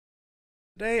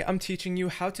Today I'm teaching you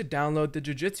how to download the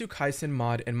Jujutsu Kaisen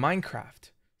mod in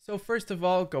Minecraft. So first of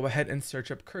all, go ahead and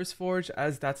search up CurseForge,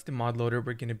 as that's the mod loader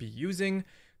we're going to be using.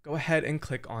 Go ahead and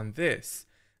click on this.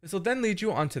 This will then lead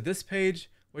you onto this page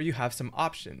where you have some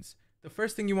options. The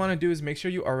first thing you want to do is make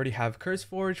sure you already have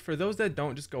CurseForge. For those that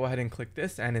don't, just go ahead and click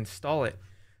this and install it.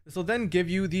 This will then give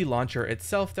you the launcher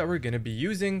itself that we're going to be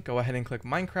using. Go ahead and click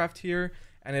Minecraft here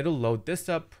and it'll load this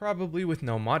up, probably with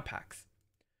no mod packs.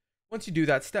 Once you do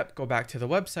that step, go back to the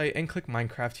website and click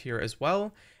Minecraft here as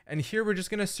well. And here we're just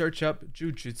going to search up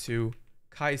Jujutsu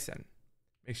Kaisen.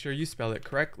 Make sure you spell it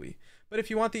correctly. But if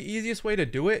you want the easiest way to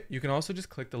do it, you can also just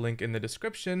click the link in the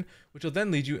description, which will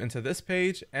then lead you into this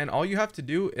page. And all you have to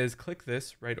do is click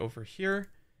this right over here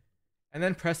and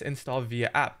then press install via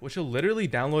app, which will literally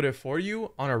download it for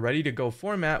you on a ready to go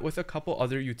format with a couple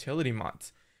other utility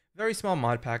mods. Very small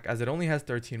mod pack, as it only has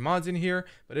 13 mods in here,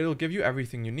 but it'll give you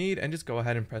everything you need, and just go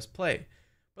ahead and press play.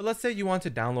 But let's say you want to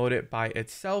download it by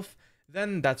itself,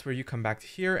 then that's where you come back to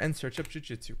here and search up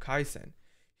Jujutsu Kaisen.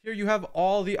 Here you have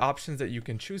all the options that you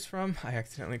can choose from. I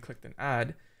accidentally clicked an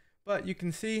ad, but you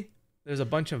can see there's a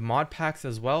bunch of mod packs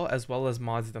as well as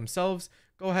mods themselves.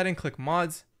 Go ahead and click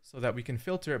mods so that we can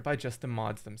filter it by just the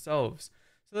mods themselves.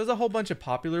 So there's a whole bunch of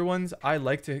popular ones. I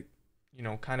like to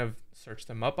kind of search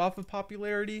them up off of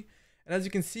popularity. And as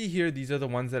you can see here, these are the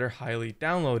ones that are highly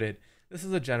downloaded. This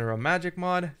is a general magic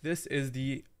mod. This is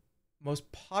the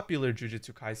most popular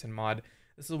Jujutsu Kaisen mod.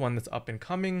 This is one that's up and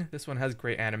coming. This one has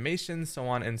great animations, so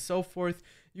on and so forth.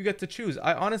 You get to choose.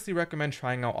 I honestly recommend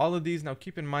trying out all of these. Now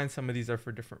keep in mind, some of these are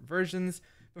for different versions,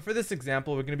 but for this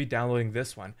example, we're going to be downloading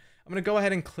this one. I'm going to go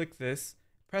ahead and click this,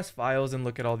 press files, and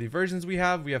look at all the versions we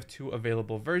have. We have 2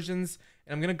 available versions,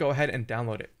 and I'm going to go ahead and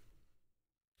download it.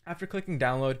 After clicking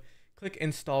download, click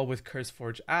install with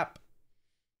CurseForge app,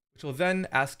 which will then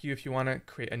ask you if you want to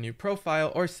create a new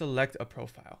profile or select a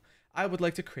profile. I would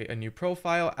like to create a new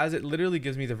profile, as it literally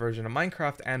gives me the version of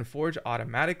Minecraft and Forge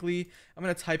automatically. I'm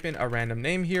going to type in a random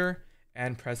name here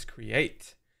and press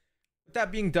create. With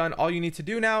that being done, all you need to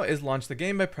do now is launch the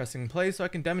game by pressing play so I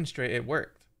can demonstrate it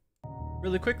worked.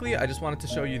 Really quickly, I just wanted to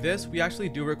show you this. We actually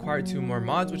do require 2 more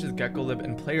mods, which is GeckoLib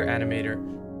and Player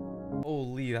Animator.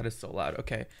 Holy, that is so loud.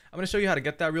 Okay, I'm going to show you how to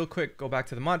get that real quick. Go back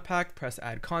to the mod pack, press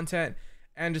add content,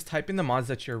 and just type in the mods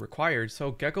that you're required.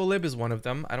 So GeckoLib is one of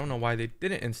them. I don't know why they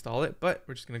didn't install it, but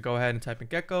we're just going to go ahead and type in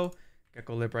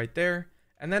GeckoLib right there,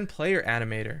 and then Player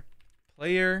Animator,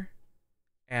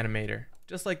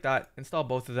 just like that. Install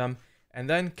both of them, and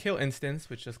then kill instance,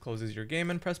 which just closes your game,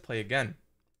 and press play again.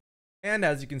 And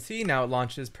as you can see, now it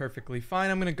launches perfectly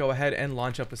fine. I'm going to go ahead and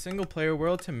launch up a single player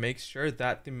world to make sure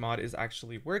that the mod is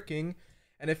actually working.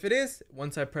 And if it is,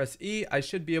 once I press E, I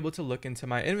should be able to look into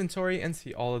my inventory and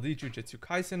see all of the Jujutsu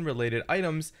Kaisen related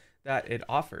items that it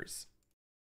offers.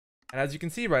 And as you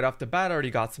can see right off the bat, I already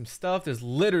got some stuff. There's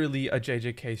literally a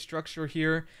JJK structure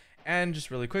here. And just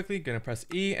really quickly, going to press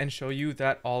E and show you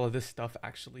that all of this stuff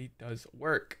actually does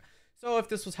work. So if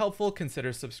this was helpful,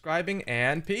 consider subscribing,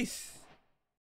 and peace.